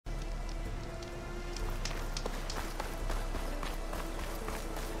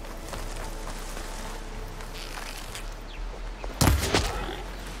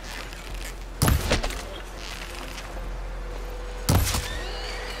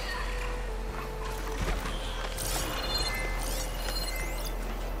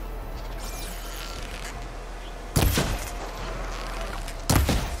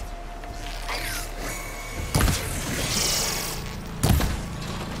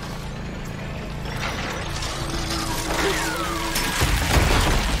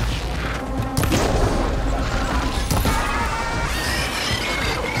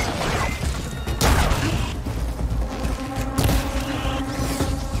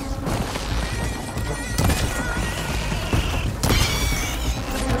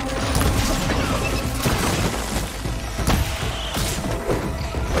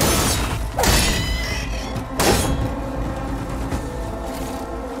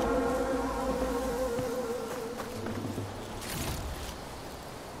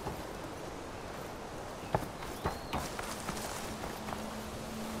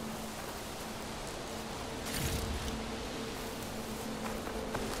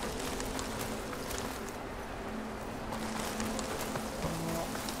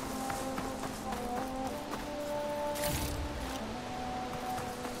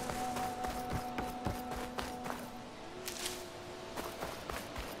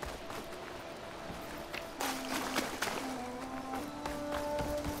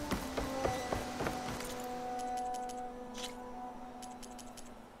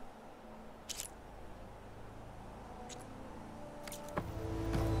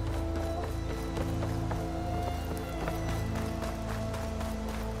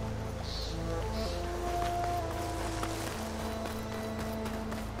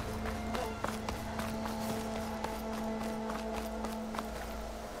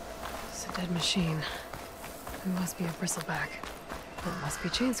It's a dead machine. It must be a bristleback. It must be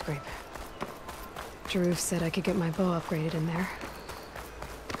chain scrape. Drew said I could get my bow upgraded in there.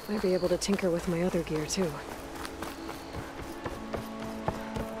 Might be able to tinker with my other gear, too.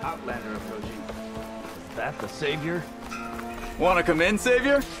 Outlander approaching. Is that the Savior? Wanna come in,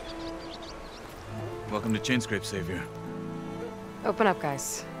 Savior? Welcome to Chainscrape, Savior. Open up,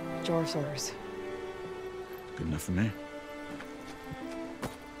 guys. Jorv's orders. Good enough for me.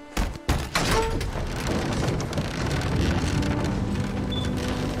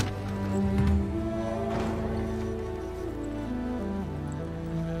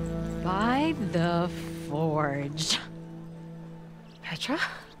 By the Forge. Petra?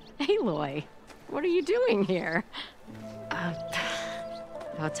 Aloy, what are you doing here?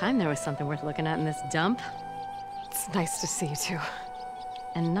 About time there was something worth looking at in this dump. It's nice to see you, too.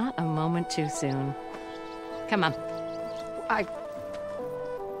 And not a moment too soon. Come on.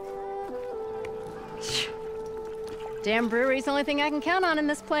 Damn brewery's the only thing I can count on in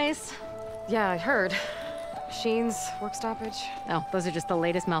this place. Yeah, I heard. Machines, work stoppage. Oh, those are just the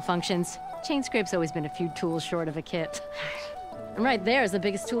latest malfunctions. Chainscrape's always been a few tools short of a kit. And right there is the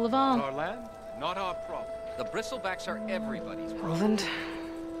biggest tool of all. Our land, not our problem. The bristlebacks are everybody's problem. Roland?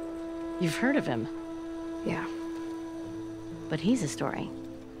 You've heard of him, Yeah. but he's a story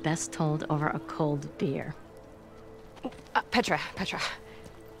best told over a cold beer. Petra.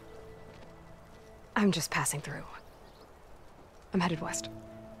 I'm just passing through. I'm headed west.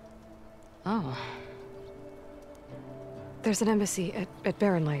 Oh. There's an embassy at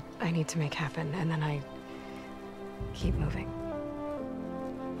Barren Light I need to make happen, and then I keep moving.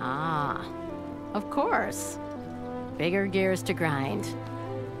 Ah. Of course. Bigger gears to grind.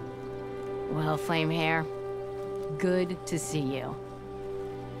 Well, Flamehair, good to see you.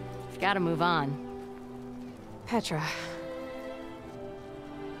 You've got to move on. Petra.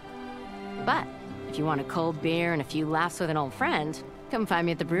 But if you want a cold beer and a few laughs with an old friend, come find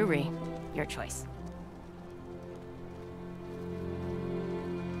me at the brewery. Your choice.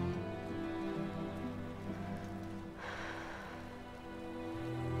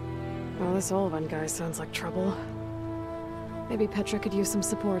 Well, this Olvan guy sounds like trouble. Maybe Petra could use some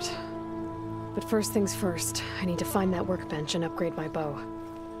support. But first things first, I need to find that workbench and upgrade my bow.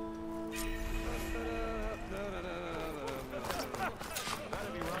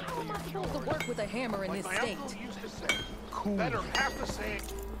 How am I supposed to work with a hammer in this state? Cool. Better have to say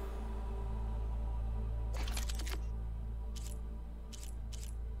it.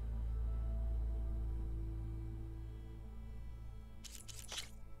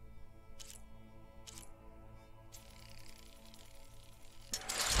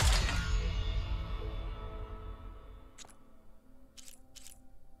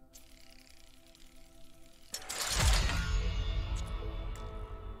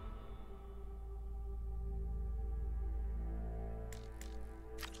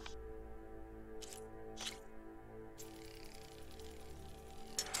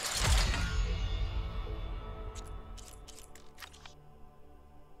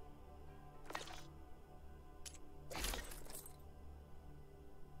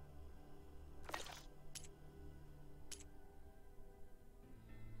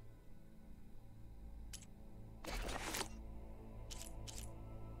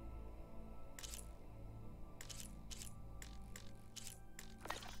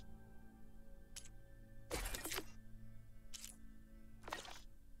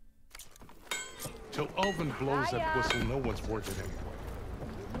 Till Ulvin blows that whistle, no one's working anyway.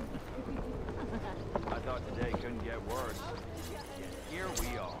 I thought today couldn't get worse. Here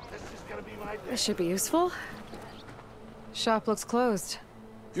we are. This is gonna be my day. This should be useful. Shop looks closed.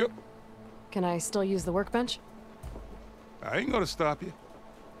 Yep, Can I still use the workbench? I ain't gonna stop you.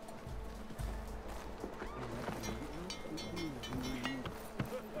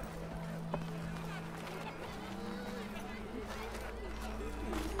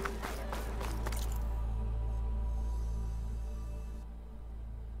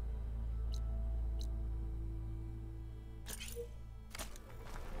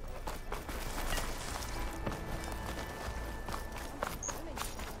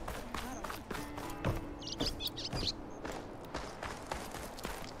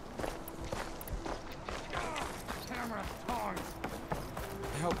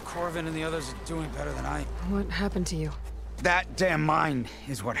 I hope Corvin and the others are doing better than I. What happened to you? That damn mine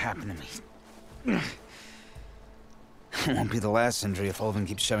is what happened to me. It won't be the last injury if Ulvin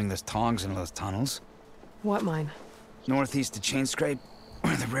keeps shoving those tongs into those tunnels. What mine? Northeast of Chainscrape,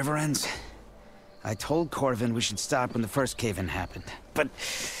 where the river ends. I told Corvin we should stop when the first cave-in happened, but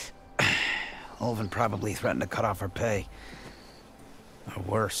Ulvin probably threatened to cut off our pay. Or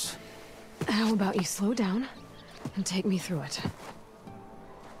worse. How about you slow down and take me through it?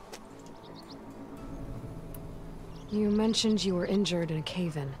 You mentioned you were injured in a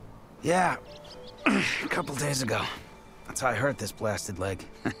cave-in. Yeah, a couple days ago. That's how I hurt this blasted leg.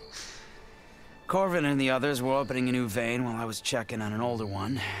 Corvin and the others were opening a new vein while I was checking on an older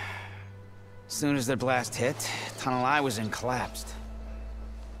one. As soon as their blast hit, the tunnel I was in collapsed.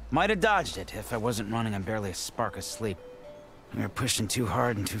 Might have dodged it if I wasn't running on barely a spark of sleep. We were pushing too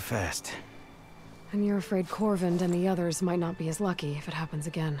hard and too fast. And you're afraid Corvind and the others might not be as lucky if it happens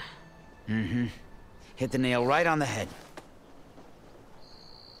again. Mm-hmm. Hit the nail right on the head.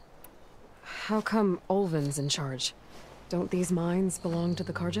 How come Olvin's in charge? Don't these mines belong to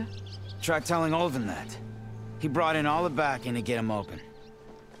the Karja? Try telling Olvin that. He brought in all the backing to get them open.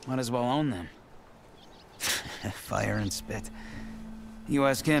 Might as well own them. Fire and spit. You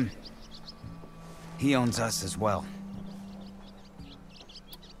ask him. He owns us as well.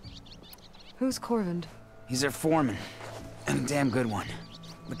 Who's Corvind? He's their foreman. And a damn good one.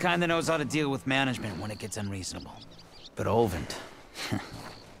 The kind that knows how to deal with management when it gets unreasonable. But Olvind...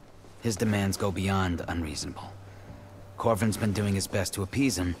 his demands go beyond unreasonable. Corvin's been doing his best to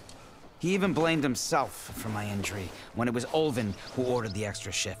appease him. He even blamed himself for my injury, when it was Olvin who ordered the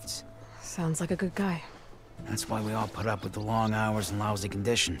extra shifts. Sounds like a good guy. That's why we all put up with the long hours and lousy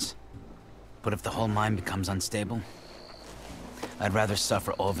conditions. But if the whole mine becomes unstable, I'd rather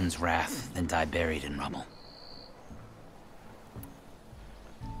suffer Olvin's wrath than die buried in rubble.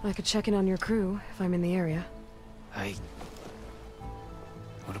 I could check in on your crew if I'm in the area. I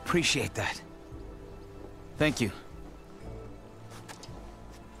would appreciate that. Thank you.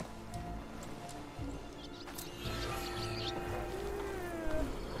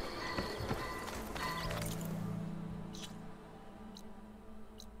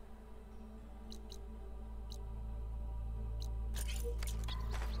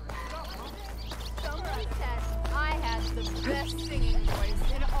 Somebody said I had the best singing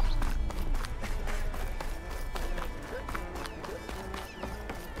voice in all.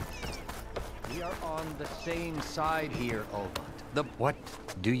 We are on the same side here, Olvund. What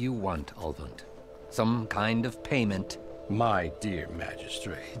do you want, Olvund? Some kind of payment? My dear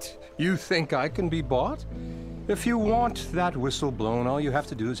magistrate, you think I can be bought? If you want that whistle blown, all you have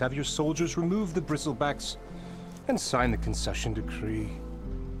to do is have your soldiers remove the bristlebacks and sign the concession decree.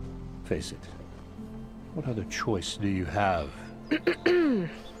 Face it, what other choice do you have?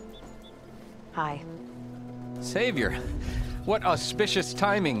 Hi. Savior, what auspicious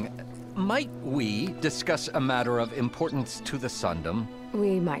timing. Might we discuss a matter of importance to the Sundom?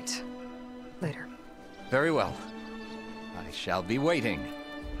 We might. Later. Very well. I shall be waiting.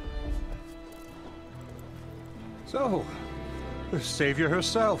 So, the savior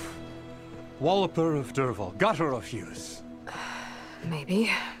herself. Walloper of Derval, gutter of youth.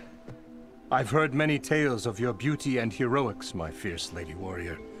 Maybe. I've heard many tales of your beauty and heroics, my fierce lady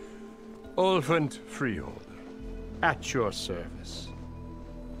warrior. Olvund Freehold, at your service.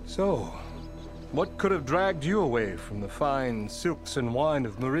 So, what could have dragged you away from the fine silks and wine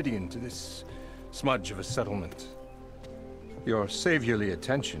of Meridian to this smudge of a settlement? Your saviorly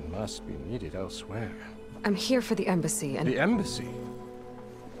attention must be needed elsewhere. I'm here for the embassy and... The embassy?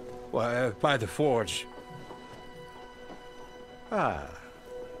 Why, by the forge. Ah.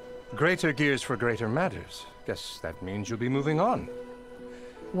 Greater gears for greater matters. Guess that means you'll be moving on.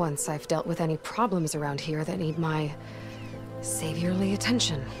 Once I've dealt with any problems around here that need my... saviorly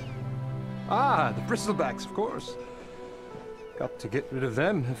attention. Ah, the bristlebacks, of course. Got to get rid of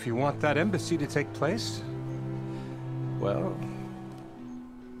them if you want that embassy to take place. Well,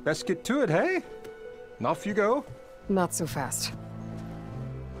 best get to it, hey? And off you go. Not so fast.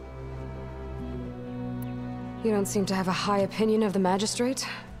 You don't seem to have a high opinion of the magistrate?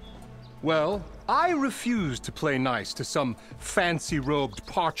 Well, I refuse to play nice to some fancy-robed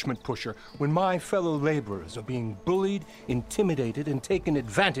parchment pusher when my fellow laborers are being bullied, intimidated, and taken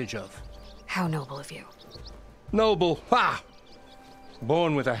advantage of. How noble of you. Noble, ha!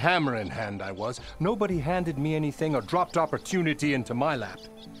 Born with a hammer in hand, I was. Nobody handed me anything or dropped opportunity into my lap.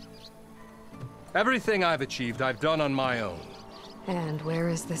 Everything I've achieved, I've done on my own. And where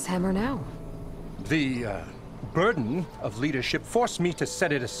is this hammer now? The, burden of leadership forced me to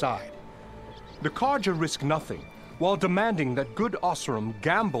set it aside. The Karja risk nothing, while demanding that good Osseram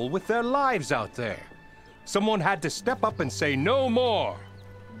gamble with their lives out there. Someone had to step up and say no more.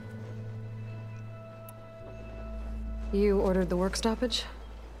 You ordered the work stoppage?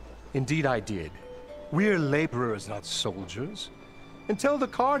 Indeed I did. We're laborers, not soldiers. Until the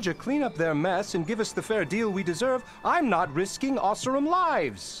Karja clean up their mess and give us the fair deal we deserve, I'm not risking Osseram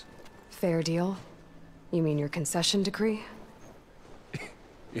lives. Fair deal? You mean your concession decree?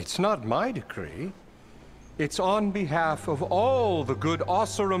 It's not my decree. It's on behalf of all the good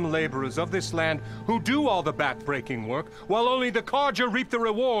Osserum laborers of this land who do all the back-breaking work, while only the Carja reap the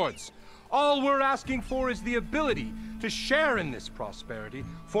rewards. All we're asking for is the ability to share in this prosperity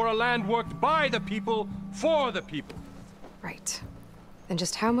for a land worked by the people, for the people. Right. And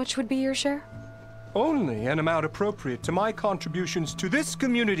just how much would be your share? Only an amount appropriate to my contributions to this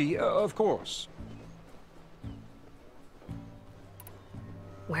community, of course.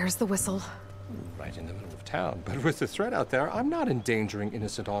 Where's the whistle? Right in the middle of town, but with the threat out there, I'm not endangering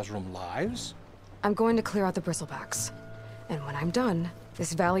innocent Osram lives. I'm going to clear out the bristlebacks. And when I'm done,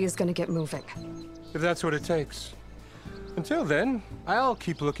 this valley is gonna get moving. If that's what it takes. Until then, I'll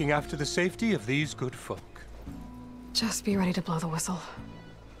keep looking after the safety of these good folk. Just be ready to blow the whistle.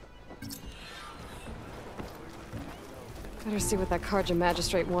 Better see what that Carja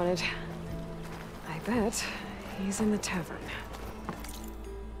magistrate wanted. I bet he's in the tavern.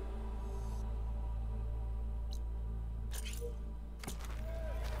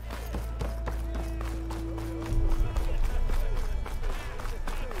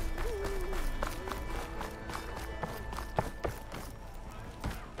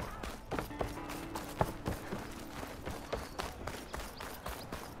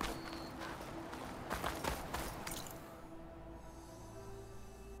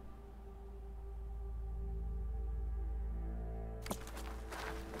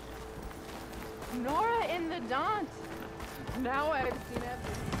 Nora in the dance. Now I've seen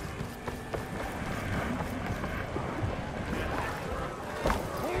everything.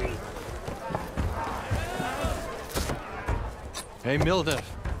 Hey, Mildef.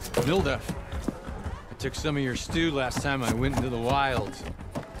 Mildef. I took some of your stew last time I went into the wilds.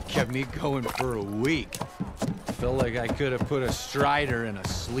 Kept me going for a week. Felt like I could have put a strider in a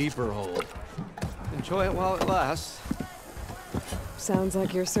sleeper hole. Enjoy it while it lasts. Sounds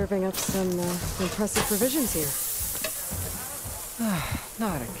like you're serving up some impressive provisions here.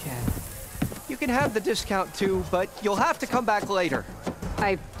 Not again. You can have the discount too, but you'll have to come back later.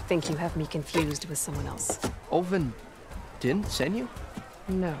 I think you have me confused with someone else. Olvin didn't send you?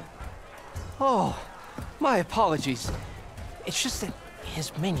 No. Oh, my apologies. It's just that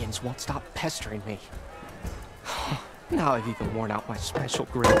his minions won't stop pestering me. Now I've even worn out my special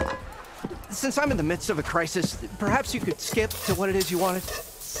grill. Since I'm in the midst of a crisis, perhaps you could skip to what it is you wanted?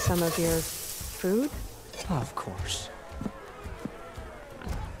 Some of your food? Of course.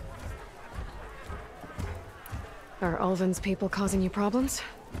 Are Ulvin's people causing you problems?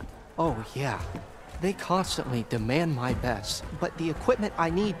 Oh, yeah. They constantly demand my best, but the equipment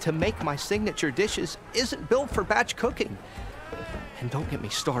I need to make my signature dishes isn't built for batch cooking. And don't get me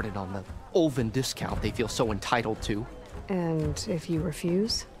started on the Ulvin discount they feel so entitled to. And if you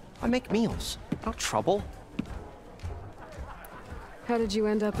refuse? I make meals, no trouble. How did you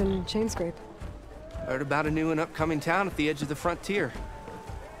end up in Chainscrape? Heard about a new and upcoming town at the edge of the frontier.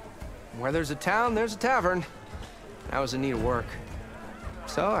 Where there's a town, there's a tavern. I was in need of work.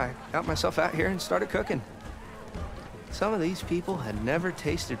 So I got myself out here and started cooking. Some of these people had never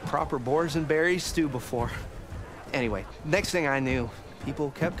tasted proper boars and berries stew before. Anyway, next thing I knew, people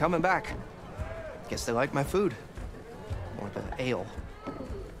kept coming back. Guess they liked my food. Or the ale.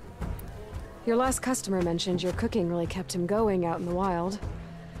 Your last customer mentioned your cooking really kept him going out in the wild.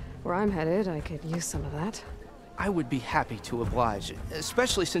 Where I'm headed, I could use some of that. I would be happy to oblige,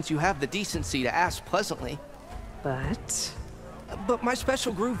 especially since you have the decency to ask pleasantly. But my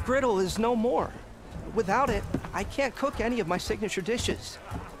special groove griddle is no more. Without it, I can't cook any of my signature dishes.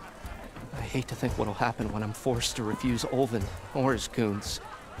 I hate to think what'll happen when I'm forced to refuse Olvin or his goons.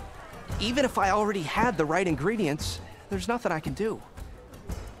 Even if I already had the right ingredients, there's nothing I can do.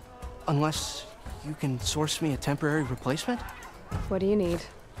 Unless you can source me a temporary replacement? what do you need?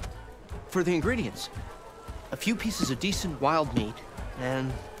 For the ingredients, a few pieces of decent wild meat,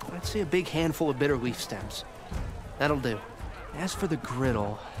 and I'd say a big handful of bitter leaf stems. That'll do. As for the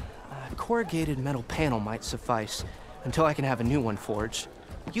griddle, a corrugated metal panel might suffice until I can have a new one forged.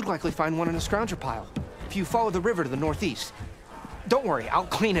 You'd likely find one in a scrounger pile if you follow the river to the northeast. Don't worry, I'll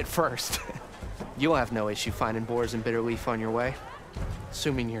clean it first. You'll have no issue finding boars and bitter leaf on your way.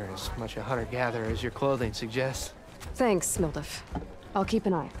 Assuming you're as much a hunter-gatherer as your clothing suggests. Thanks, Mildef. I'll keep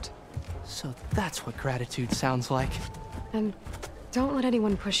an eye out. So that's what gratitude sounds like. And don't let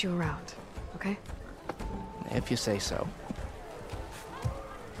anyone push you around, okay? If you say so.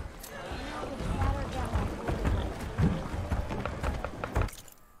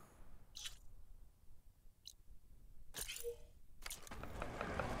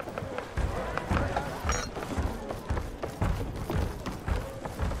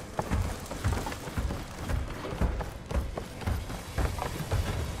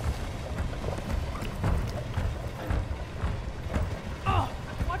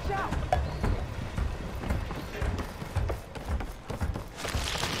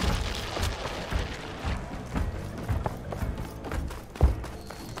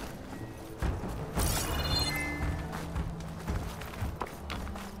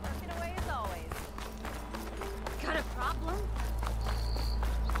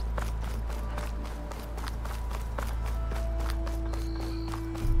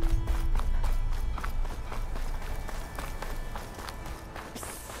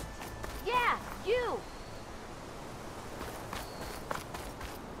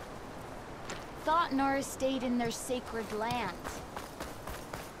 not in our estate in their sacred land.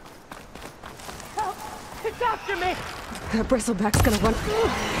 It's after me! That bristleback's gonna run.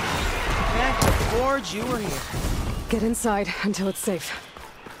 Back to Forge, you were here. Get inside until it's safe.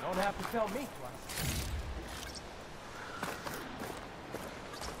 Don't have to tell me twice.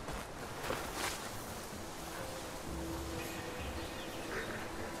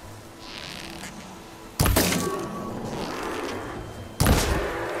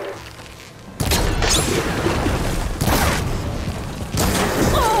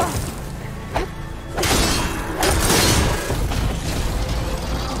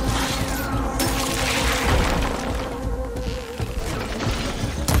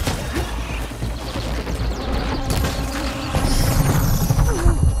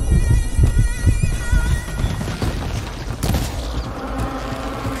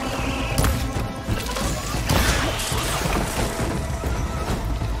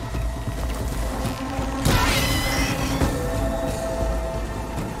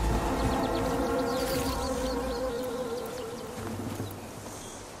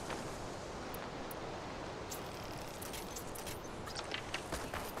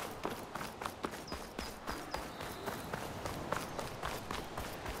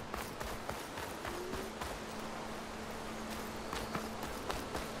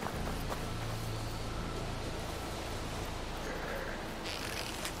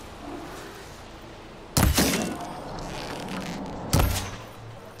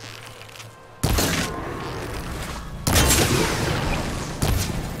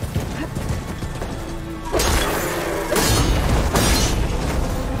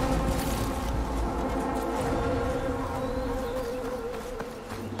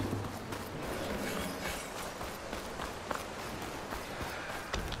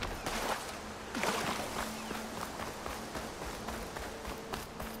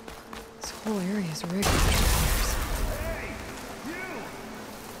 Whole area's rigged. Hey! You!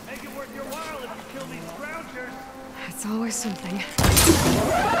 Make it worth your while if you kill these scroungers! It's always something.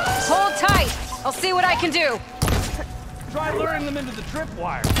 Hold tight! I'll see what I can do! Try luring them into the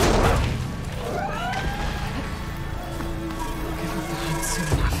tripwire! Soon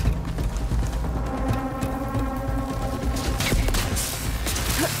enough.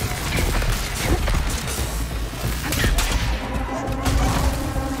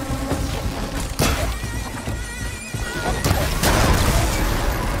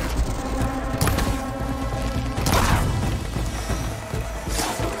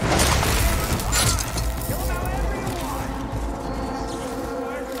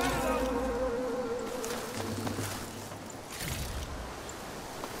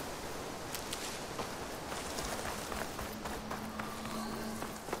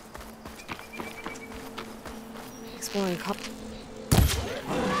 Exploring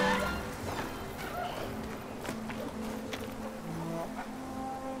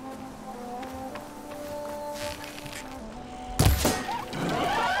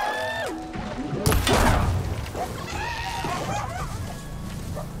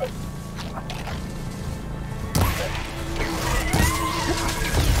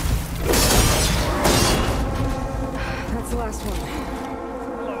That's the last one.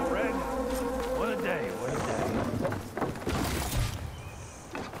 Hello, Red. What a day, what a day.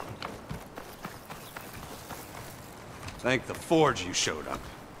 Thank the Forge you showed up.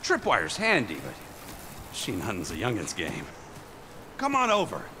 Tripwire's handy, but machine hunting's a youngin's game. Come on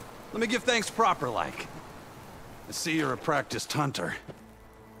over. Let me give thanks proper like. I see you're a practiced hunter.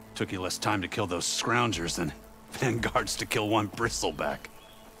 Took you less time to kill those scroungers than vanguards to kill one bristleback.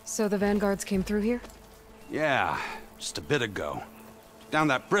 So the vanguards came through here? Yeah, just a bit ago. Down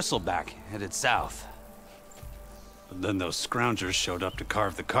that bristleback, headed south. But then those scroungers showed up to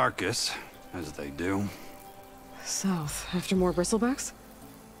carve the carcass, as they do. South, after more bristlebacks?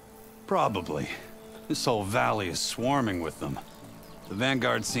 Probably. This whole valley is swarming with them. The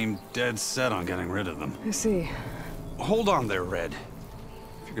Vanguard seemed dead set on getting rid of them. I see. Hold on there, Red.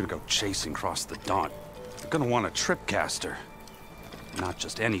 If you're gonna go chasing across the Daunt, you're gonna want a tripcaster. Not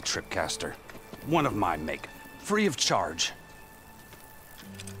just any tripcaster. One of my make. Free of charge.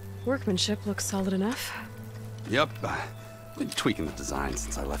 Workmanship looks solid enough. Yep. Been tweaking the design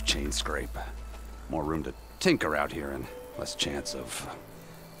since I left Chain Scrape. More room to tinker out here and less chance of,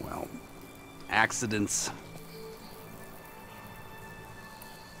 well, accidents.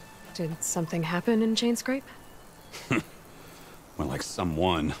 Did something happen in Chain Scrape? Well, like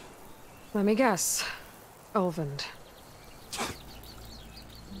someone. Let me guess. Ulvund.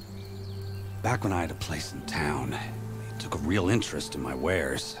 Back when I had a place in town, he took a real interest in my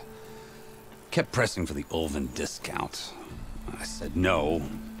wares. Kept pressing for the Ulvund discount. I said no.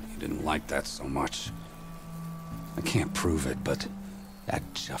 He didn't like that so much. I can't prove it, but that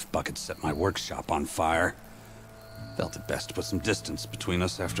chuff bucket set my workshop on fire. Felt it best to put some distance between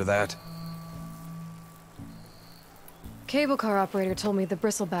us after that. Cable car operator told me the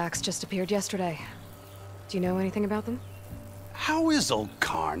bristlebacks just appeared yesterday. Do you know anything about them? How is old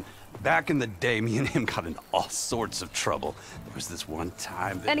Karn? Back in the day, me and him got into all sorts of trouble. There was this one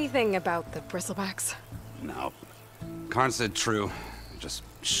time that... Anything about the bristlebacks? No. Karn said true. Just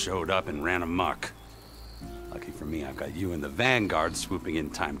showed up and ran amok. Lucky for me, I've got you and the Vanguard swooping in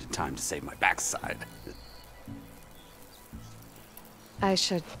time to time to save my backside. I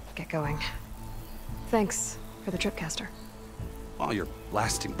should get going. Thanks for the tripcaster. While you're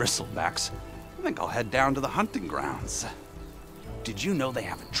blasting bristlebacks, I think I'll head down to the hunting grounds. Did you know they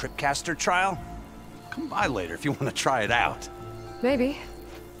have a tripcaster trial? Come by later if you want to try it out. Maybe.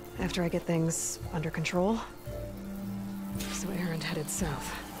 After I get things under control. So Aaron headed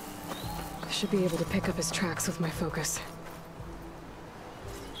south. I should be able to pick up his tracks with my focus.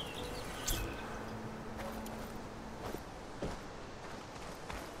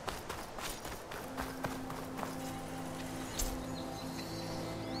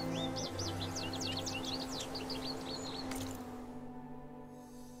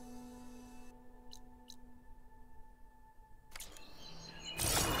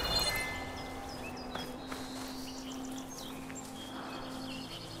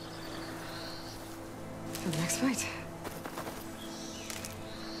 For the next fight.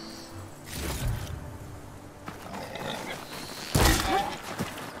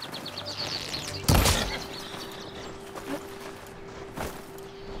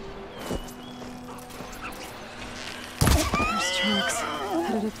 There's tracks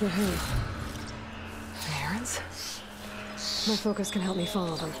headed up the hill. Aaron's? My focus can help me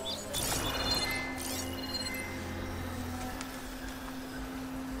follow them.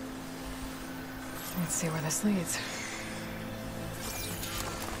 Let's see where this leads.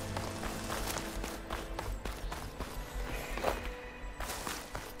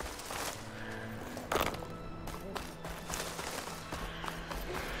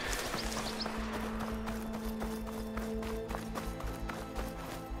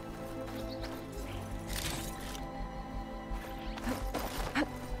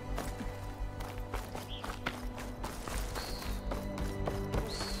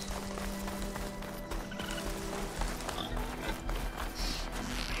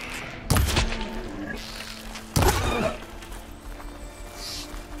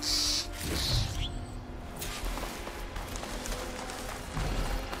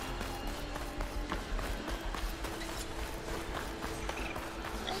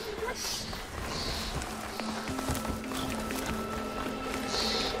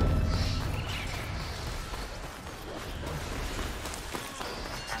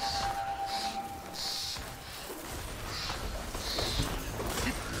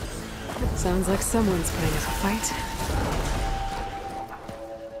 Sounds like someone's putting up a fight.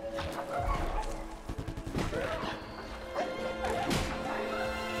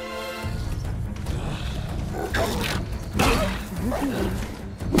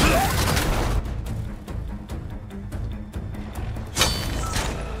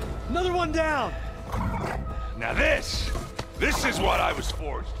 Another one down! Now this is what I was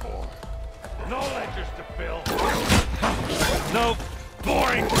forged for. No ledgers to fill. No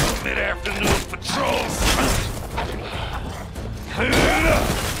boring mid-afternoon patrols.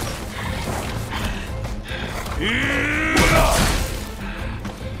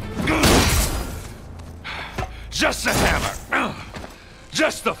 Just a hammer.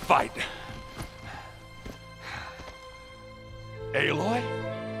 Just a fight. Aloy?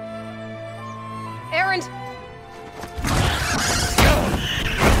 Aaron!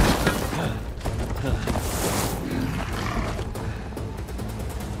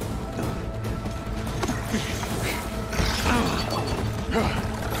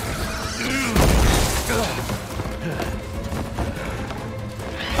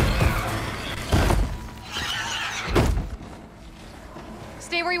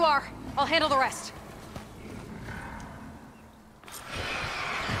 Stay where you are. I'll handle the rest.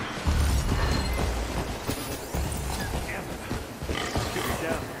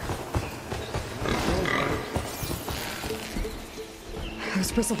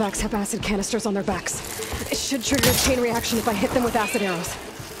 Those bristlebacks have acid canisters on their backs. It should trigger a chain reaction if I hit them with acid arrows.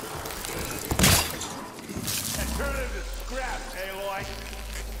 Alternative is scrap, Aloy.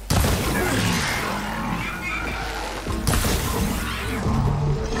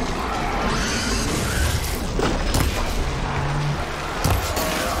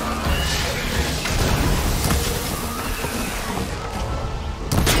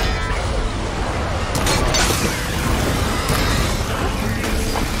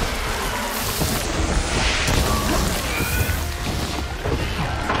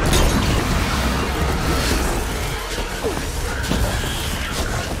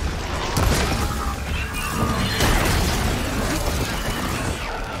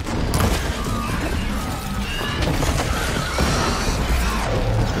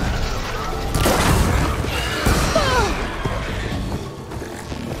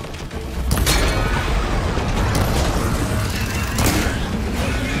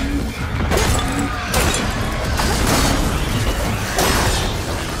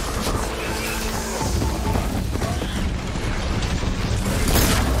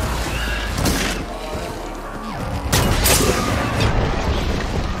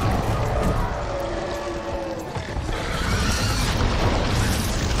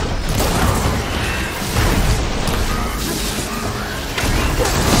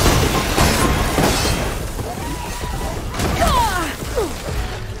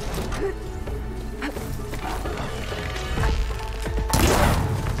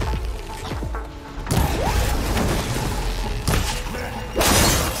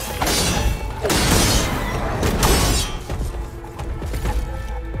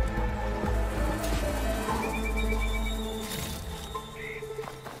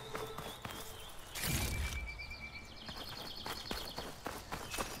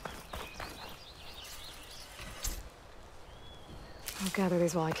 I'll gather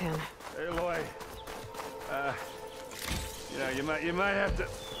these while I can. Hey, Aloy. You might have to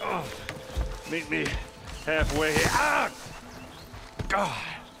meet me halfway here. Ah! God.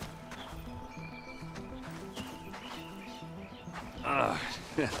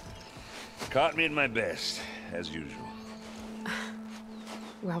 Caught me at my best, as usual.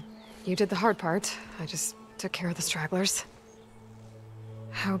 Well, you did the hard part. I just took care of the stragglers.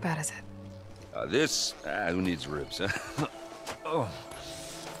 How bad is it? Who needs ribs, huh? Oh,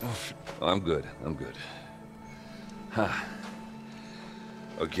 I'm good. Huh.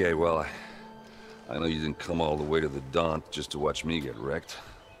 Okay, well, I know you didn't come all the way to the Daunt just to watch me get wrecked.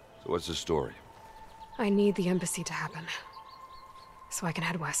 So what's the story? I need the embassy to happen, so I can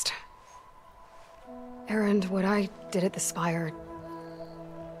head west. Erend, what I did at the Spire,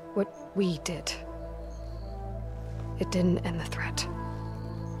 what we did, it didn't end the threat.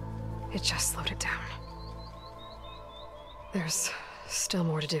 It just slowed it down. There's still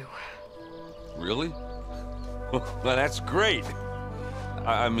more to do. Really? Well, that's great.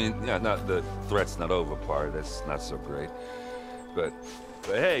 I mean, yeah, not the threat's not over part. That's not so great. But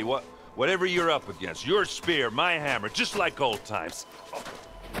hey, whatever you're up against, your spear, my hammer, just like old times.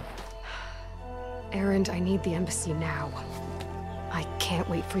 Erend, I need the embassy now. I can't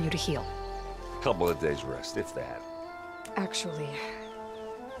wait for you to heal. Couple of days rest, if that. Actually,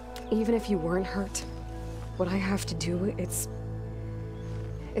 even if you weren't hurt, what I have to do, it's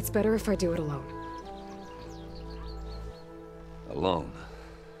better if I do it alone. Alone?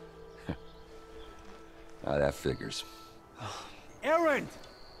 That figures. Erend!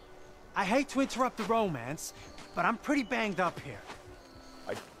 I hate to interrupt the romance, but I'm pretty banged up here.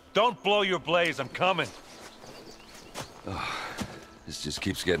 Don't blow your blaze, I'm coming. This just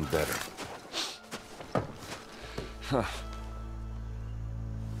keeps getting better. Huh.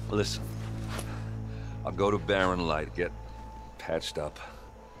 Listen, I'll go to Barren Light, get patched up.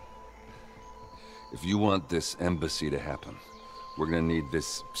 If you want this embassy to happen, we're gonna need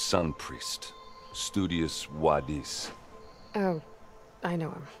this sun priest, Studius Wadis. Oh, I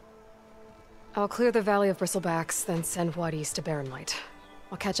know him. I'll clear the Valley of Bristlebacks, then send Wadis to Barren Light.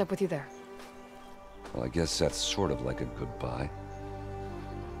 I'll catch up with you there. Well, I guess that's sort of like a goodbye.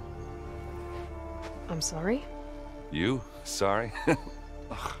 I'm sorry? You? Sorry?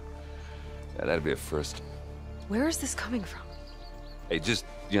 Ugh. Yeah, that'd be a first. Where is this coming from? Hey, just,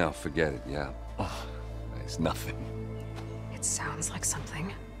 forget it, yeah. Oh, it's nothing. It sounds like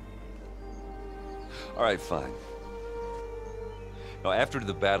something. All right, fine. Now, after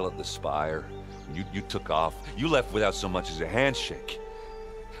the battle at the Spire, you took off, you left without so much as a handshake.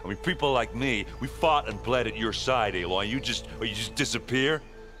 I mean, people like me, we fought and bled at your side, Aloy. You just disappear?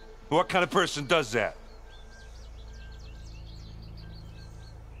 What kind of person does that?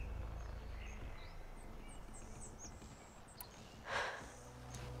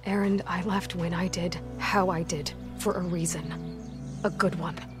 Erend, I left when I did, how I did, for a reason. A good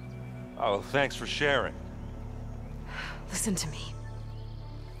one. Oh, thanks for sharing. Listen to me.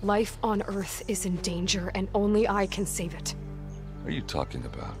 Life on Earth is in danger, and only I can save it. What are you talking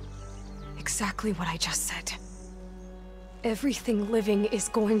about? Exactly what I just said. Everything living is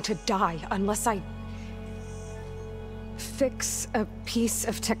going to die unless I fix a piece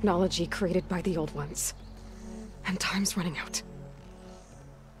of technology created by the old ones. And time's running out.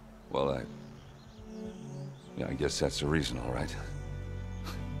 Well, I guess that's the reason, all right.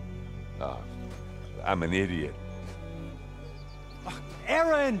 I'm an idiot.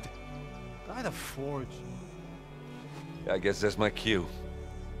 Erend! By the Forge. I guess that's my cue.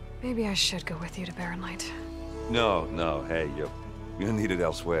 Maybe I should go with you to Barren Light. No, hey, you're needed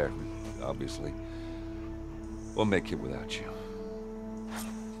elsewhere, obviously. We'll make it without you.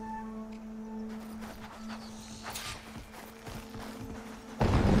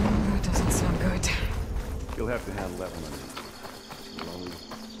 That doesn't sound good. You'll have to handle that one.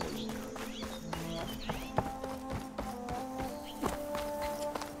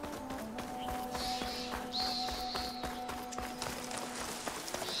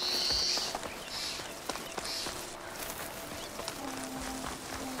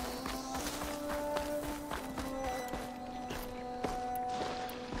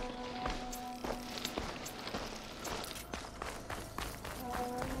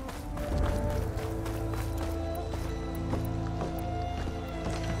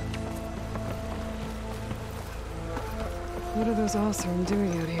 What are those Allsern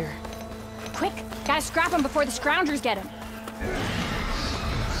doing out here? Quick! Gotta scrap him before the scroungers get him.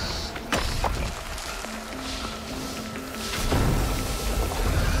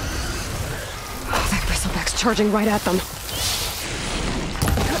 Oh, that bristleback's charging right at them.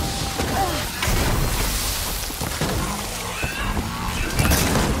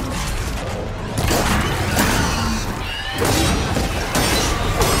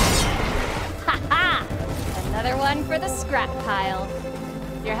 scrap pile.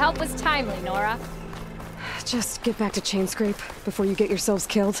 Your help was timely, Nora. Just get back to Chainscrape before you get yourselves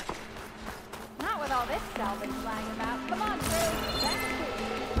killed. Not with all this salvage lying about. Come on, Drew.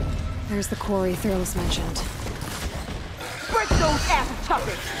 There's the quarry Thurles mentioned. Break those ass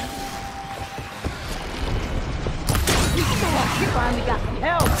tuckers! You finally got some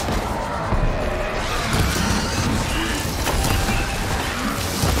help!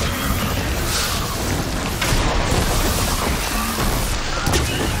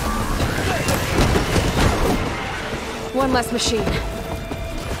 One less machine.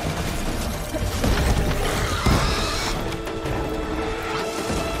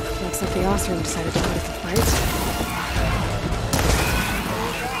 Looks like the Osram decided to put up a fight.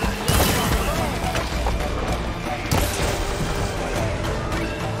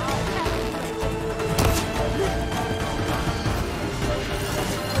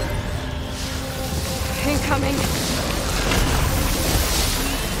 Incoming.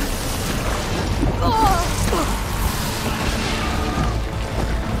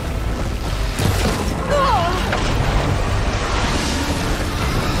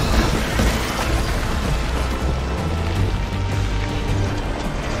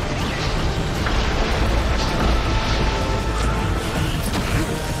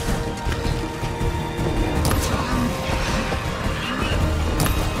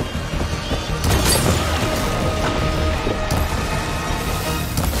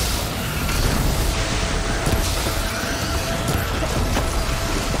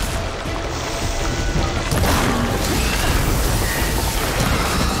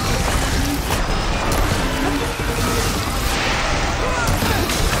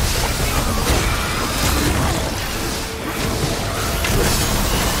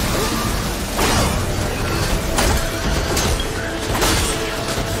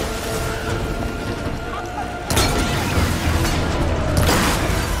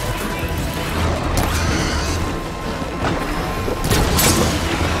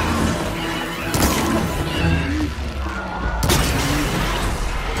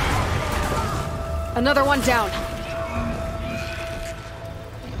 Another one down.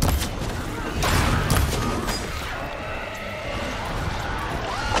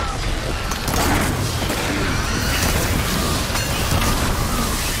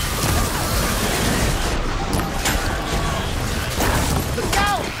 Look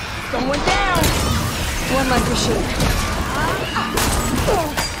out! Someone down! One less machine.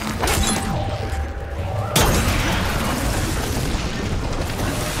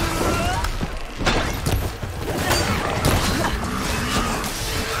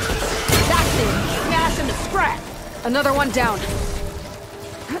 Another one down.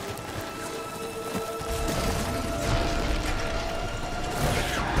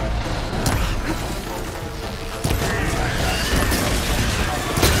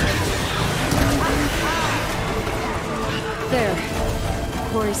 There.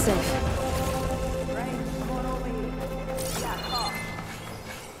 Quarry's safe.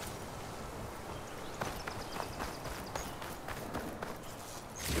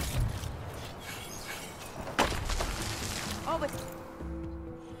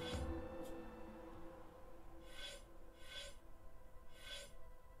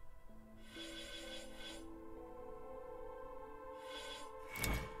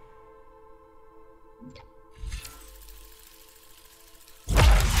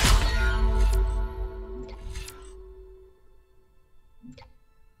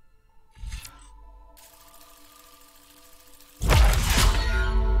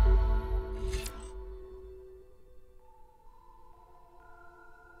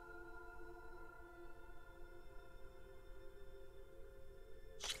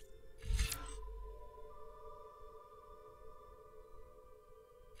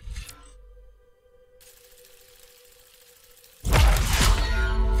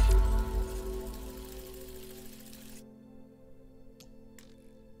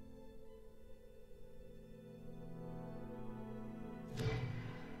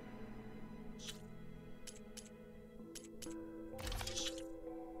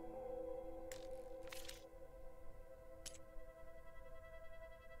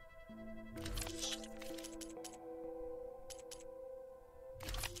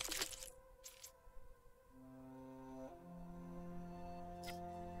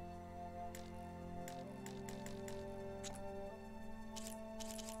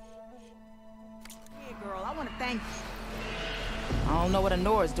 Girl, I want to thank you. I don't know what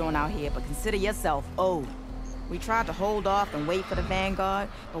Honora's doing out here, but consider yourself owed. We tried to hold off and wait for the Vanguard,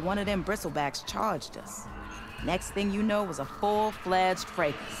 but one of them bristlebacks charged us. Next thing you know was a full-fledged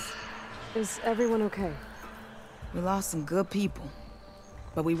fracas. Is everyone okay? We lost some good people.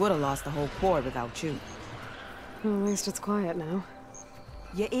 But we would have lost the whole quarry without you. Well, at least it's quiet now.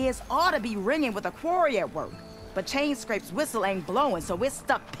 Your ears ought to be ringing with a quarry at work. But Chain Scrape's whistle ain't blowing, so we're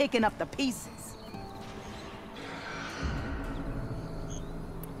stuck picking up the pieces.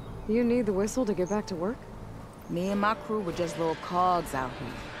 You need the whistle to get back to work? Me and my crew were just little cogs out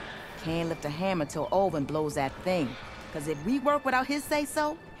here. Can't lift a hammer till Olvin blows that thing. Cause if we work without his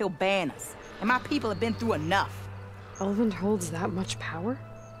say-so, he'll ban us. And my people have been through enough. Olvin holds that much power?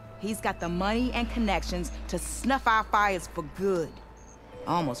 He's got the money and connections to snuff our fires for good.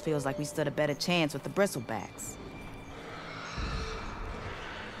 Almost feels like we stood a better chance with the bristlebacks.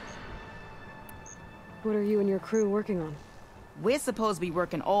 What are you and your crew working on? We're supposed to be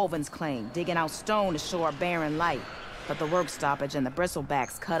working Olvin's claim, digging out stone to show our barren light. But the work stoppage and the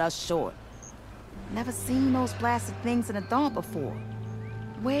bristlebacks cut us short. Never seen those blasted things in the dawn before.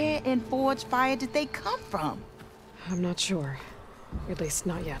 Where in Forge Fire did they come from? I'm not sure. At least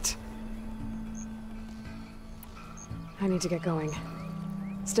not yet. I need to get going.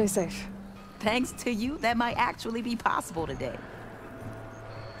 Stay safe. Thanks to you, that might actually be possible today.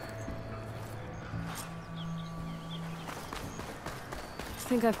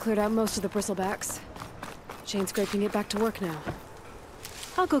 I think I've cleared out most of the bristlebacks. Chain Scrape can get back to work now.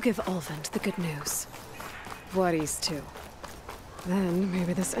 I'll go give Olvin the good news. Voorhees too. Then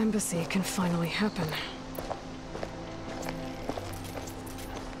maybe this embassy can finally happen.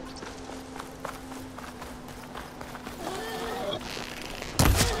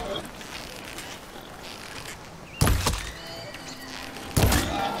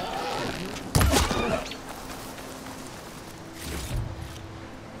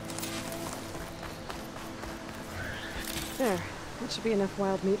 There. That should be enough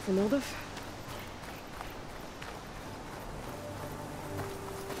wild meat for Mildef.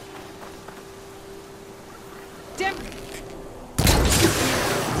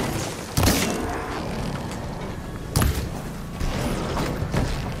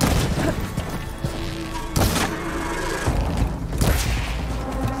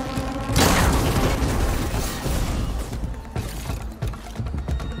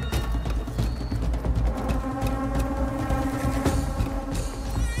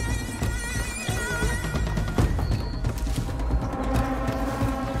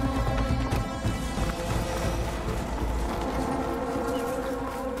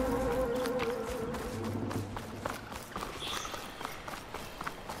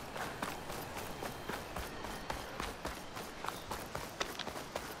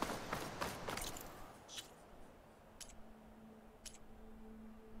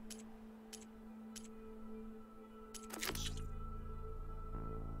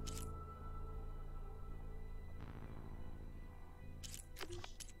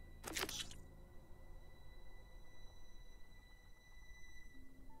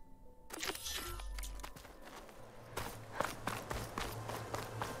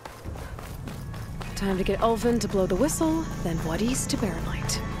 Time to get Olvin to blow the whistle, then Voorhees to barren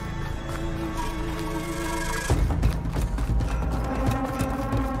light.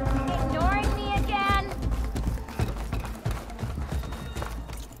 Ignoring me again?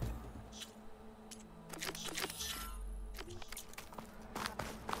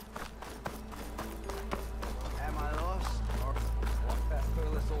 Am I lost? Or walked past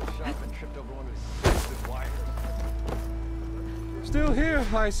Pearless old shop and tripped over one of his stupid wires? Still here,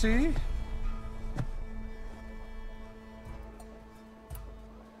 I see.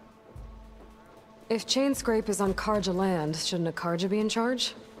 If Chain Scrape is on Karja land, shouldn't a Karja be in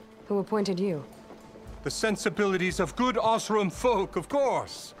charge? Who appointed you? The sensibilities of good Osram folk, of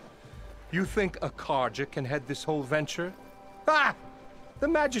course. You think a Karja can head this whole venture? Ah! The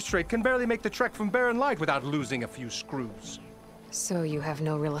magistrate can barely make the trek from Barren Light without losing a few screws. So you have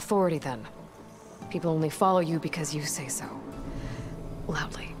no real authority then? People only follow you because you say so.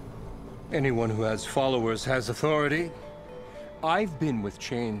 Loudly. Anyone who has followers has authority. I've been with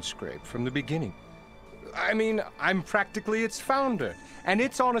Chain Scrape from the beginning. I mean, I'm practically its founder, and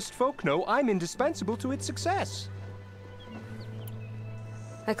its honest folk know I'm indispensable to its success.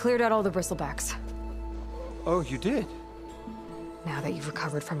 I cleared out all the bristlebacks. Oh, you did? Now that you've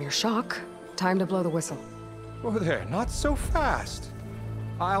recovered from your shock, time to blow the whistle. Oh there, not so fast.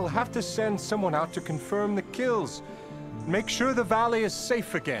 I'll have to send someone out to confirm the kills. Make sure the valley is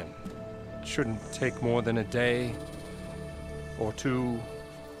safe again. It shouldn't take more than a day. Or two.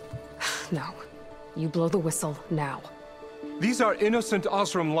 No. You blow the whistle now. These are innocent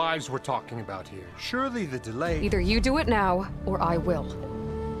Osram lives we're talking about here. Surely the delay... Either you do it now, or I will.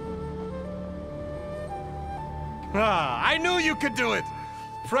 Ah, I knew you could do it!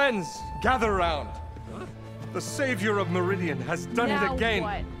 Friends, gather around. The savior of Meridian has done it Now again.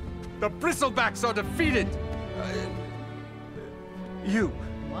 what? The Bristlebacks are defeated. You.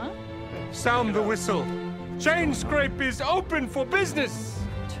 What? Sound the whistle. Chain Scrape is open for business.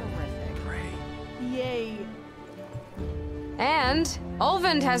 Yay. And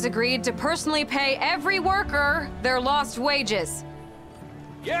Ulvund has agreed to personally pay every worker their lost wages.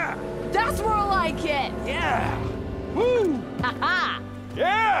 Yeah! That's more like it! Yeah! Woo! Ha-ha!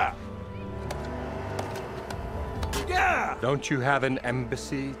 Yeah! Yeah! Don't you have an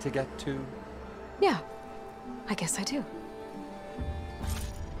embassy to get to? Yeah, I guess I do.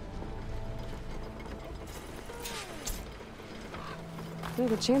 Well,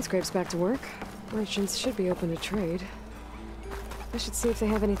 the chain scrape's back to work. Merchants should be open to trade. I should see if they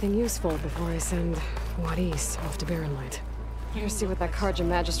have anything useful before I send Wadis off to Barren Light. Better see what that Karja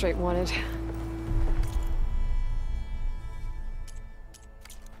magistrate wanted.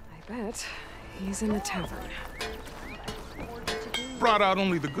 I bet he's in the tavern. Brought out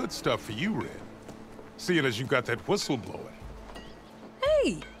only the good stuff for you, Red. Seeing as you got that whistle blowing.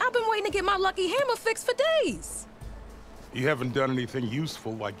 Hey, I've been waiting to get my lucky hammer fixed for days. You haven't done anything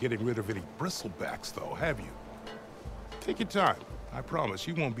useful like getting rid of any bristlebacks, though, have you? Take your time. I promise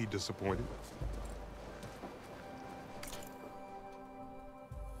you won't be disappointed.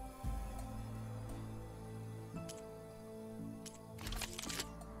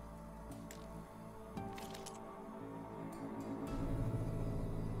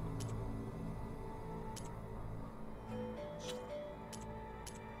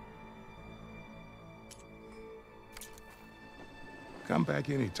 Come back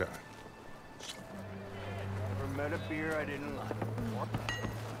anytime. Never met a beer I didn't like.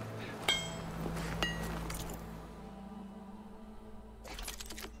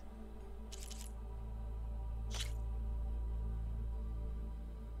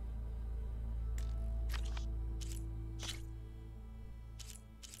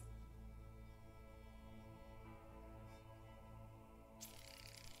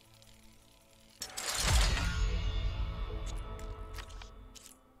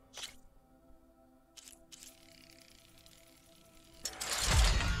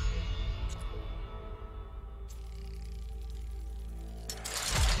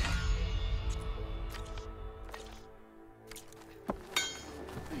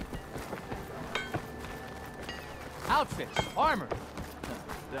 Outfits, armor.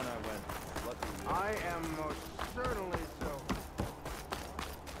 Then I went. Lucky. I am most certainly so.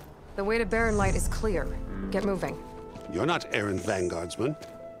 The way to Barren Light is clear. Get moving. You're not errand vanguardsman.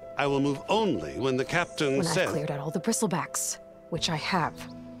 I will move only when the captain When says... I've cleared out all the bristlebacks, which I have.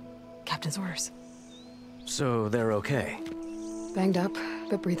 Captain's orders. So they're okay? Banged up,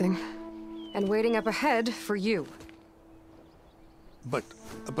 but breathing. And waiting up ahead for you. But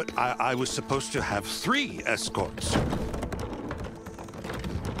I was supposed to have 3 escorts.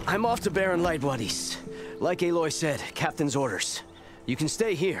 I'm off to Barren Light, Wadis. Like Aloy said, Captain's orders. You can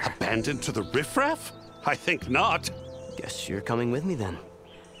stay here. Abandoned to the riffraff? I think not. Guess you're coming with me then.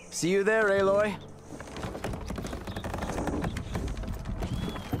 See you there, Aloy.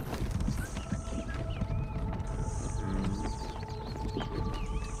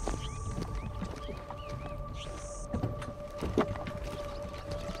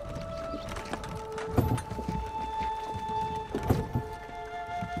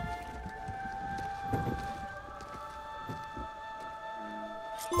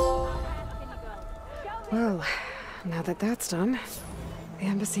 Well, now that that's done, the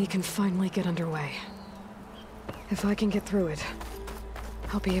embassy can finally get underway. If I can get through it,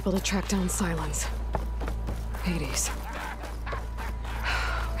 I'll be able to track down Silence, Hades,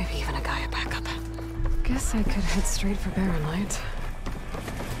 maybe even a Gaia backup. Guess I could head straight for Barren Light.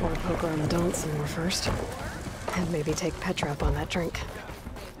 Or poke around the Daunt some more first. And maybe take Petra up on that drink.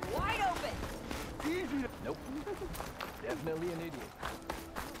 Wide open! Nope. Definitely an idiot.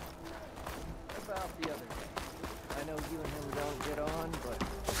 About the other guy. I know you and him don't get on, but...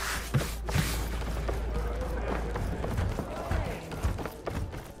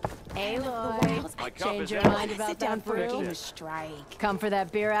 Aloy, change your mind about that brew? Strike. Come for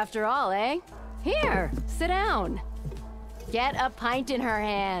that beer after all, eh? Here, sit down. Get a pint in her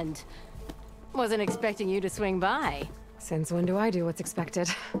hand. Wasn't expecting you to swing by. Since when do I do what's expected?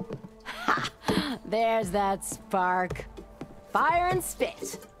 Ha! There's that spark. Fire and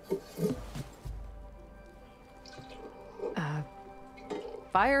spit.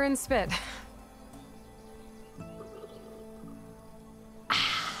 Fire and spit.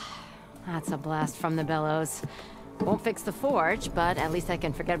 That's a blast from the bellows. Won't fix the forge, but at least I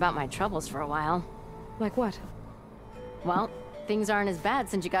can forget about my troubles for a while. Like what? Well, things aren't as bad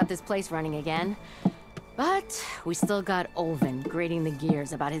since you got this place running again. But we still got Olvin grating the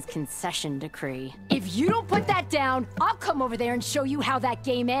gears about his concession decree. If you don't put that down, I'll come over there and show you how that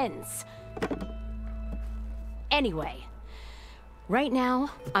game ends. Anyway, right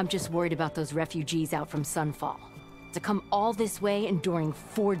now, I'm just worried about those refugees out from Sunfall. To come all this way enduring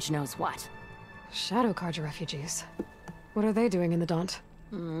Forge knows what. Shadow Carja refugees. What are they doing in the Daunt?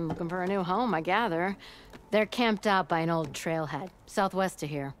 Looking for a new home, I gather. They're camped out by an old trailhead, southwest of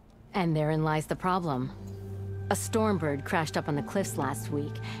here. And therein lies the problem. A Stormbird crashed up on the cliffs last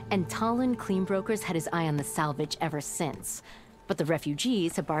week, and Talon Cleanbrokers had his eye on the salvage ever since. But the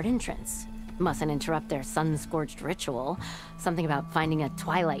refugees have barred entrance. Mustn't interrupt their sun-scorched ritual. Something about finding a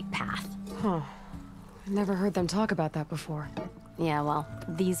twilight path. Huh. Never heard them talk about that before. Yeah, well,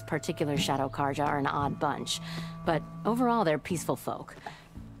 these particular Shadow Carja are an odd bunch. But overall, they're peaceful folk.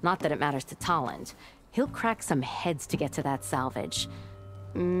 Not that it matters to Talon. He'll crack some heads to get to that salvage.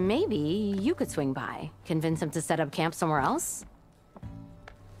 Maybe you could swing by, convince him to set up camp somewhere else?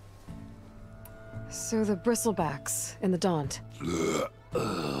 So the bristlebacks in the Daunt.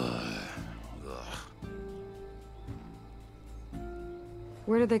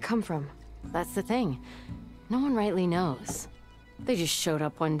 Where did they come from? That's the thing. No one rightly knows. They just showed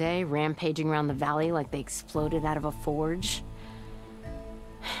up one day, rampaging around the valley like they exploded out of a forge.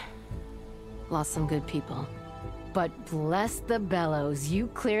 Lost some good people. But bless the bellows, you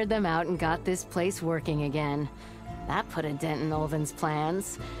cleared them out and got this place working again. That put a dent in Olvin's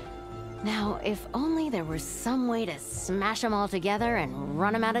plans. Now, if only there were some way to smash them all together and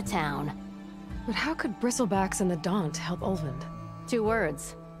run them out of town. But how could bristlebacks in the Daunt help Olvin? 2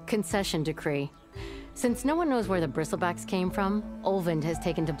 words. Concession decree. Since no one knows where the bristlebacks came from, Olvind has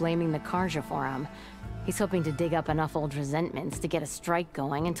taken to blaming the Carja for him. He's hoping to dig up enough old resentments to get a strike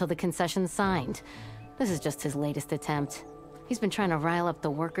going until the concession's signed. This is just his latest attempt. He's been trying to rile up the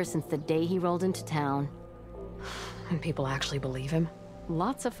workers since the day he rolled into town. And people actually believe him?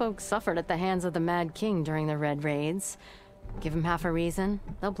 Lots of folks suffered at the hands of the Mad King during the Red Raids. Give him half a reason,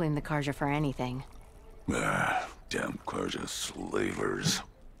 they'll blame the Carja for anything. Damn Carja slavers.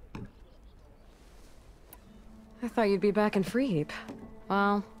 I thought you'd be back in Freeheap.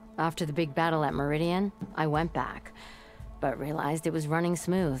 Well, after the big battle at Meridian, I went back. But realized it was running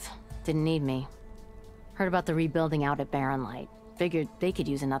smooth. Didn't need me. Heard about the rebuilding out at Barren Light. Figured they could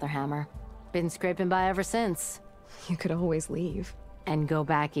use another hammer. Been scraping by ever since. You could always leave. And go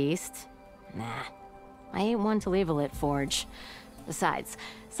back east? Nah. I ain't one to leave a lit forge. Besides,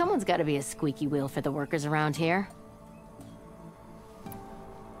 someone's gotta be a squeaky wheel for the workers around here.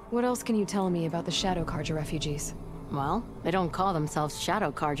 What else can you tell me about the Shadow Carja refugees? Well, they don't call themselves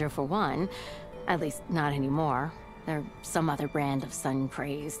Shadow Carja for one. At least, not anymore. They're some other brand of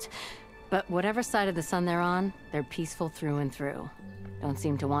sun-crazed. But whatever side of the sun they're on, they're peaceful through and through. Don't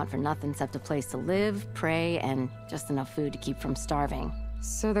seem to want for nothing except a place to live, pray, and just enough food to keep from starving.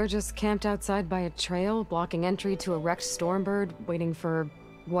 So they're just camped outside by a trail, blocking entry to a wrecked Stormbird, waiting for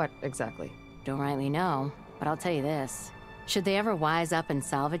what exactly? Don't rightly know, but I'll tell you this. Should they ever wise up and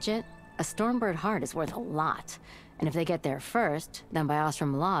salvage it, a Stormbird heart is worth a lot. And if they get there first, then by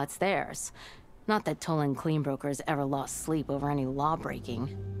Ostrom law, it's theirs. Not that Tolan Cleanbrokers ever lost sleep over any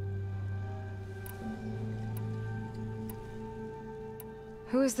law-breaking.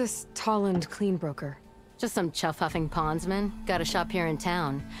 Who is this Tolland Cleanbroker? Just some chuff-huffing pondsman. Got a shop here in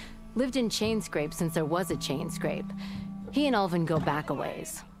town. Lived in Chainscrape since there was a Chainscrape. He and Ulvin go back a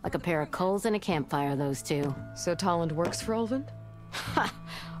ways. Like a pair of coals and a campfire, those two. So Tolland works for Ulvin? Ha!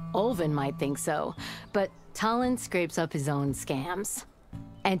 Ulvin might think so, but Tolland scrapes up his own scams.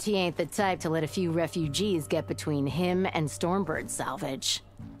 And he ain't the type to let a few refugees get between him and Stormbird salvage.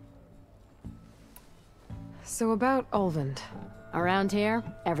 So about Ulvin. Around here,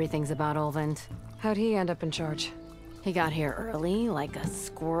 everything's about Ulvin. How'd he end up in charge? He got here early, like a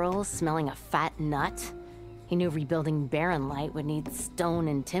squirrel smelling a fat nut. He knew rebuilding Barren Light would need stone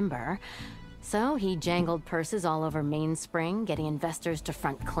and timber. So he jangled purses all over Mainspring, getting investors to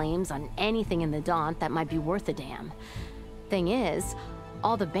front claims on anything in the Daunt that might be worth a damn. Thing is,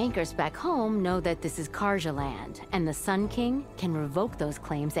 all the bankers back home know that this is Carja land, and the Sun King can revoke those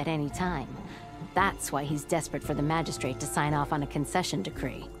claims at any time. That's why he's desperate for the magistrate to sign off on a concession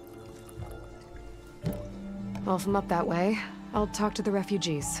decree. Well, if I'm up that way, I'll talk to the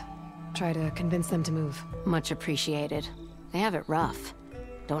refugees. Try to convince them to move. Much appreciated. They have it rough.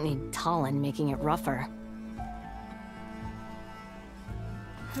 Don't need Talon making it rougher.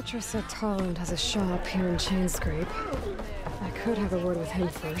 Petra said Tolland has a shop here in Chainscrape. I could have a word with him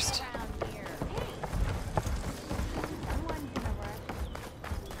first.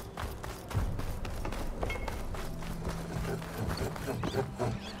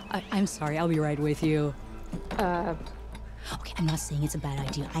 I'm sorry, I'll be right with you. Okay, I'm not saying it's a bad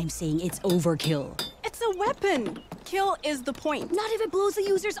idea. I'm saying it's overkill. It's a weapon. Kill is the point. Not if it blows the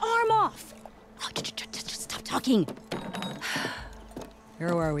user's arm off. Oh, just stop talking.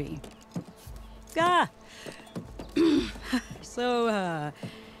 Where are we? So,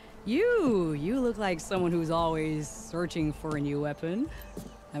 you look like someone who's always searching for a new weapon.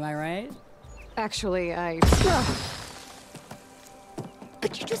 Am I right? Actually,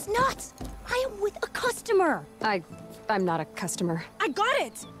 But you're just nuts! I am with a customer! I'm not a customer. I got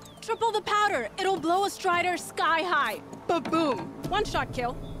it! Triple the powder. It'll blow a Strider sky high. Ba-boom. One shot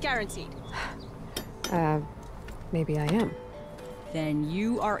kill. Guaranteed. Maybe I am. Then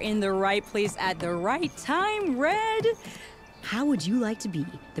you are in the right place at the right time, Red! How would you like to be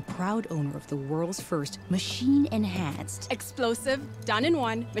the proud owner of the world's first machine-enhanced, explosive, done in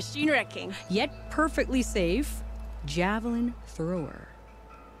one, machine wrecking, yet perfectly safe, javelin thrower?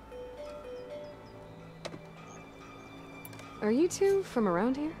 Are you two from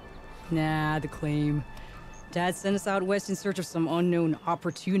around here? Nah, the claim. Dad sent us out west in search of some unknown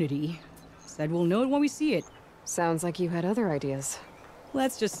opportunity. Said we'll know it when we see it. Sounds like you had other ideas.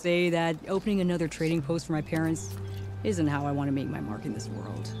 Let's just say that opening another trading post for my parents isn't how I want to make my mark in this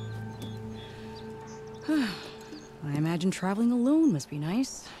world. I imagine traveling alone must be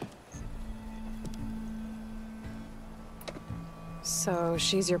nice. So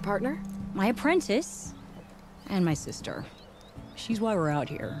she's your partner? My apprentice and my sister. She's why we're out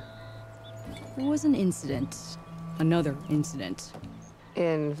here. There was an incident. Another incident.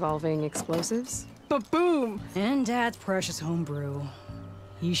 Involving explosives? Ba-boom! And Dad's precious homebrew.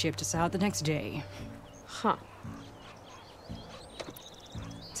 He shipped us out the next day. Huh.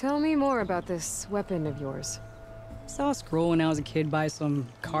 Tell me more about this weapon of yours. Saw a scroll when I was a kid by some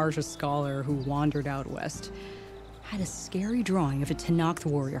Karja scholar who wandered out west. Had a scary drawing of a Tenakth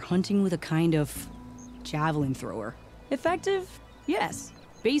warrior hunting with a kind of javelin thrower. Effective? Yes.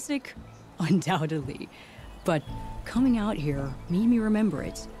 Basic? Undoubtedly. But coming out here made me remember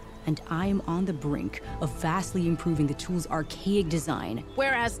it. And I am on the brink of vastly improving the tool's archaic design.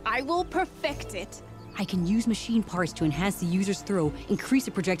 Whereas I will perfect it. I can use machine parts to enhance the user's throw, increase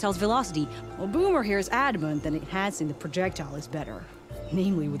the projectile's velocity. Well, Boomer here is adamant that enhancing the projectile is better.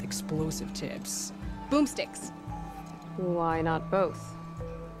 Namely with explosive tips. Boomsticks. Why not both?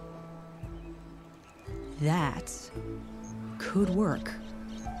 That could work.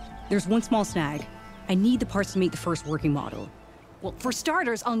 There's one small snag. I need the parts to make the first working model. Well, for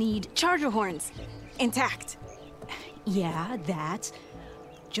starters, I'll need charger horns. Intact. Yeah, that.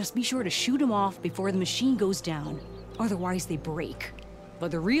 Just be sure to shoot them off before the machine goes down. Otherwise, they break.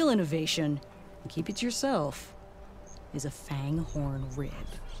 But the real innovation, and keep it to yourself, is a fang horn rib.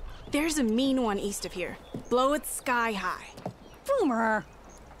 There's a mean one east of here. Blow it sky high. Boomer!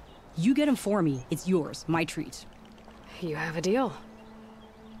 You get him for me. It's yours. My treat. You have a deal.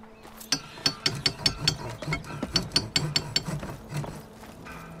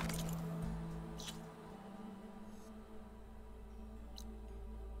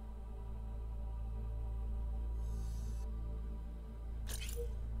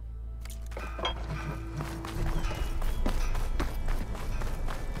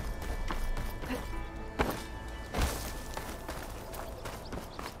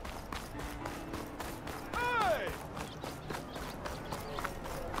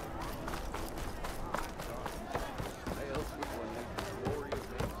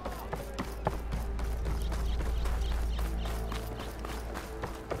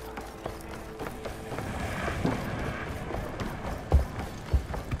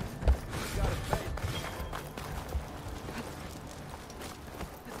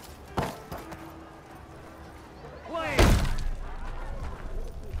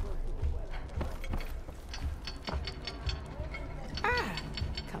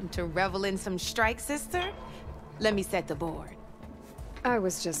 To revel in some strike, sister? Let me set the board. I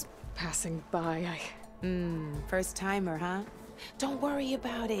was just passing by. First timer, huh? Don't worry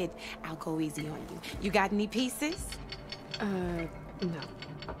about it. I'll go easy on you. You got any pieces? No.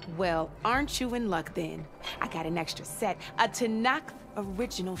 Well, aren't you in luck then? I got an extra set, a Tenakth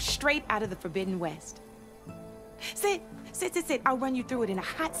original, straight out of the Forbidden West. Sit. I'll run you through it in a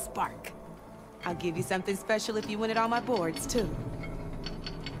hot spark. I'll give you something special if you win it on my boards, too.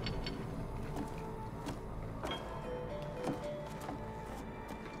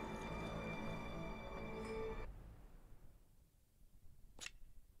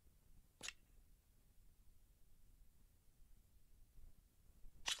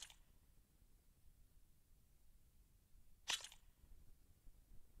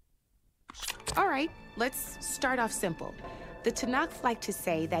 All right, let's start off simple. The Tanakh like to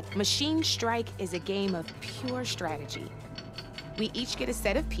say that Machine Strike is a game of pure strategy. We each get a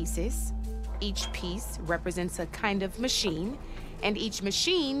set of pieces. Each piece represents a kind of machine, and each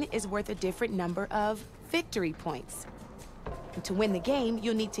machine is worth a different number of victory points. And to win the game,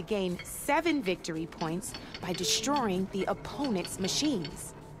 you'll need to gain 7 victory points by destroying the opponent's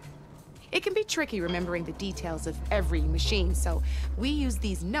machines. It can be tricky remembering the details of every machine, so we use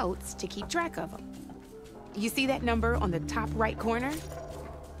these notes to keep track of them. You see that number on the top right corner?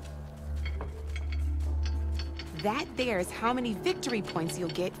 That there's how many victory points you'll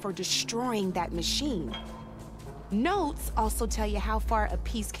get for destroying that machine. Notes also tell you how far a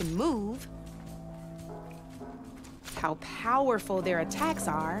piece can move, how powerful their attacks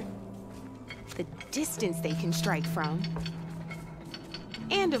are, the distance they can strike from,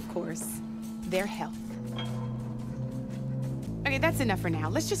 and of course, their health. Okay, that's enough for now.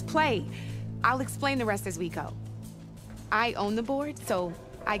 Let's just play. I'll explain the rest as we go. I own the board, so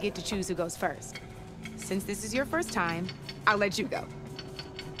I get to choose who goes first. Since this is your first time, I'll let you go.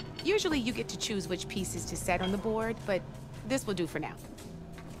 Usually you get to choose which pieces to set on the board, but this will do for now.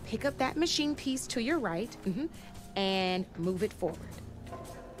 Pick up that machine piece to your right, and move it forward.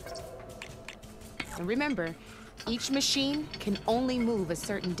 And remember, each machine can only move a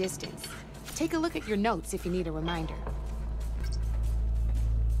certain distance. Take a look at your notes if you need a reminder.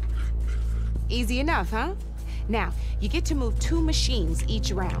 Easy enough, huh? Now, you get to move 2 machines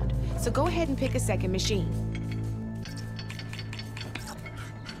each round, so go ahead and pick a second machine.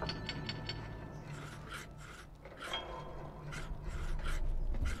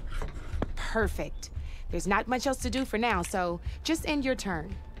 Perfect. There's not much else to do for now, so just end your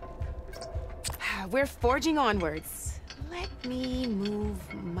turn. We're forging onwards. Let me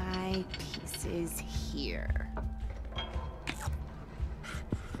move my pieces here.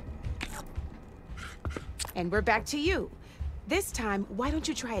 And we're back to you. This time, why don't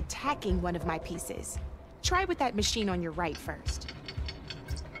you try attacking one of my pieces? Try with that machine on your right first.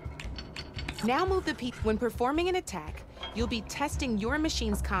 Now move the piece. When performing an attack, you'll be testing your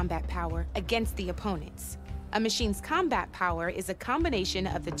machine's combat power against the opponent's. A machine's combat power is a combination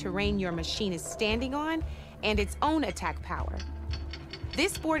of the terrain your machine is standing on and its own attack power.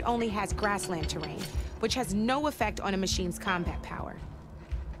 This board only has grassland terrain, which has no effect on a machine's combat power.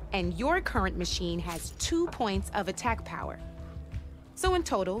 And your current machine has 2 points of attack power. So in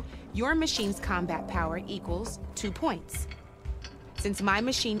total, your machine's combat power equals 2 points. Since my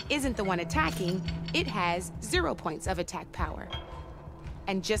machine isn't the one attacking, it has 0 points of attack power.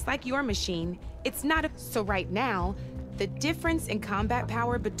 And just like your machine, it's not so right now, the difference in combat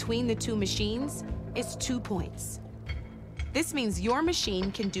power between the 2 machines is 2 points. This means your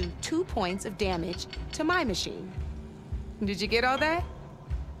machine can do 2 points of damage to my machine. Did you get all that?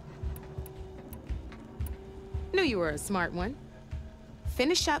 Knew you were a smart one.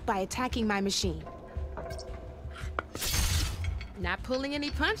 Finish up by attacking my machine. Not pulling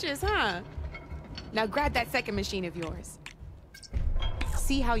any punches, huh? Now grab that second machine of yours.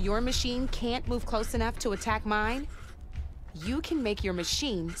 See how your machine can't move close enough to attack mine? You can make your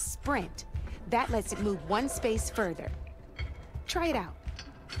machine sprint. That lets it move 1 space further. Try it out.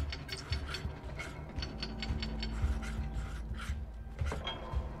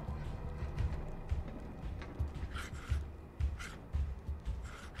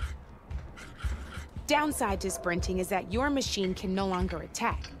 Downside to sprinting is that your machine can no longer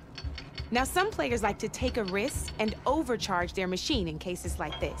attack. Now, some players like to take a risk and overcharge their machine in cases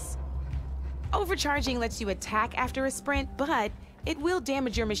like this. Overcharging lets you attack after a sprint, but it will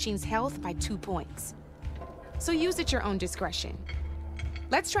damage your machine's health by 2 points. So use at your own discretion.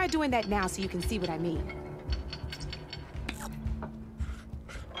 Let's try doing that now so you can see what I mean.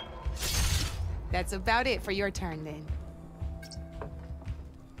 That's about it for your turn then.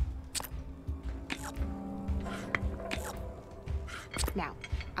 Now,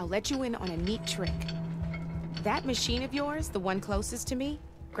 I'll let you in on a neat trick. That machine of yours, the one closest to me,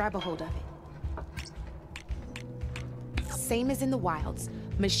 grab a hold of it. Same as in the wilds,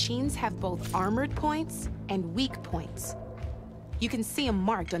 machines have both armored points and weak points. You can see them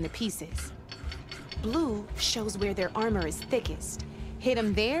marked on the pieces. Blue shows where their armor is thickest. Hit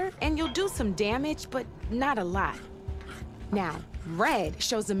them there, and you'll do some damage, but not a lot. Now, red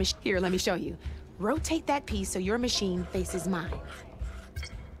shows the machine. Here, let me show you. Rotate that piece so your machine faces mine.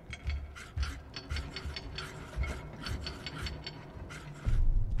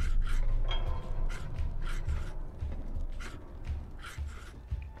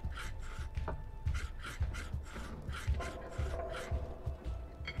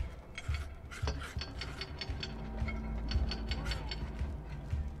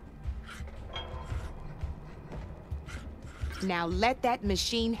 Now let that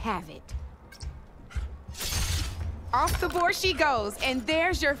machine have it. Off the board she goes, and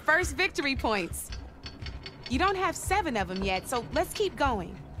there's your first victory points. You don't have 7 of them yet, so let's keep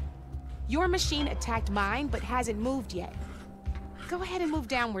going. Your machine attacked mine, but hasn't moved yet. Go ahead and move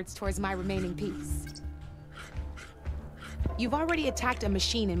downwards towards my remaining piece. You've already attacked a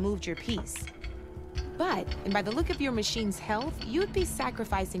machine and moved your piece. But, and by the look of your machine's health, you'd be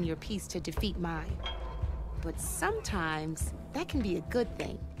sacrificing your piece to defeat mine. But sometimes, that can be a good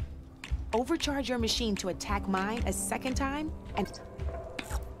thing. Overcharge your machine to attack mine a second time, and...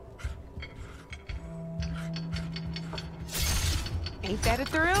 Ain't that a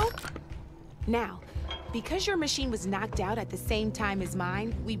thrill? Now, because your machine was knocked out at the same time as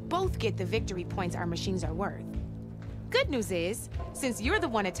mine, we both get the victory points our machines are worth. Good news is, since you're the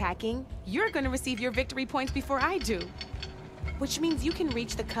one attacking, you're gonna receive your victory points before I do. Which means you can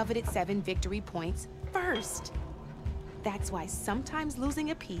reach the coveted 7 victory points first. That's why sometimes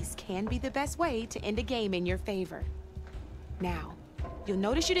losing a piece can be the best way to end a game in your favor. Now, you'll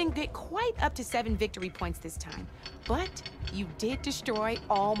notice you didn't get quite up to 7 victory points this time, but you did destroy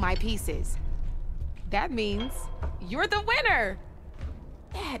all my pieces. That means you're the winner!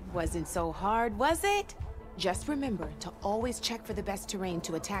 That wasn't so hard, was it? Just remember to always check for the best terrain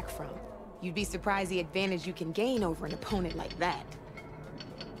to attack from. You'd be surprised the advantage you can gain over an opponent like that.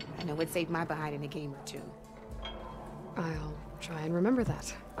 I know it saved my behind in a game or two. I'll try and remember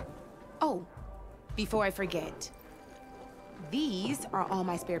that. Oh, before I forget, these are all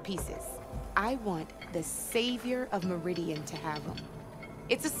my spare pieces. I want the Savior of Meridian to have them.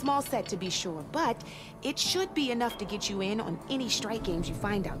 It's a small set to be sure, but it should be enough to get you in on any strike games you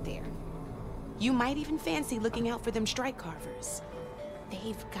find out there. You might even fancy looking out for them strike carvers.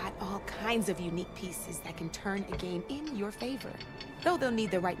 They've got all kinds of unique pieces that can turn a game in your favor, though they'll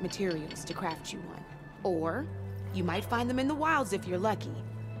need the right materials to craft you one. Or you might find them in the wilds if you're lucky.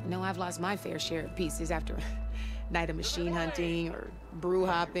 I know I've lost my fair share of pieces after a night of machine hunting or brew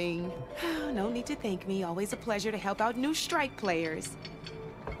hopping. No need to thank me. Always a pleasure to help out new strike players.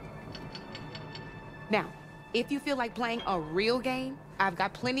 Now, if you feel like playing a real game, I've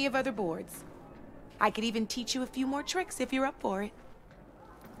got plenty of other boards. I could even teach you a few more tricks if you're up for it.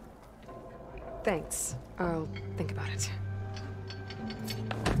 Thanks. I'll think about it.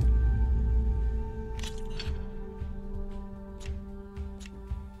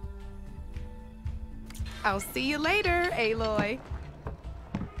 I'll see you later, Aloy.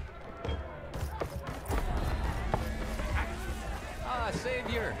 Ah,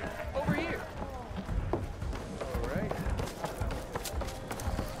 Savior! Over here! All right.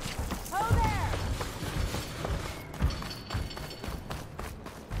 Ho there!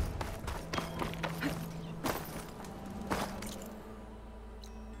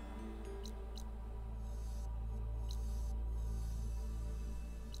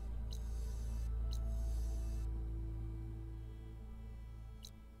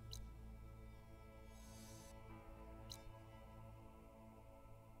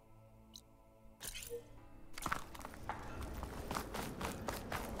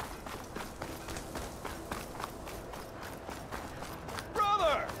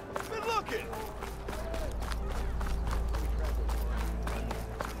 Brother! Been looking!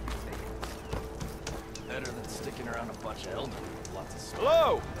 Better than sticking around a bunch of elders with lots of stuff.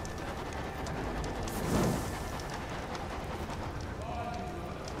 Hello!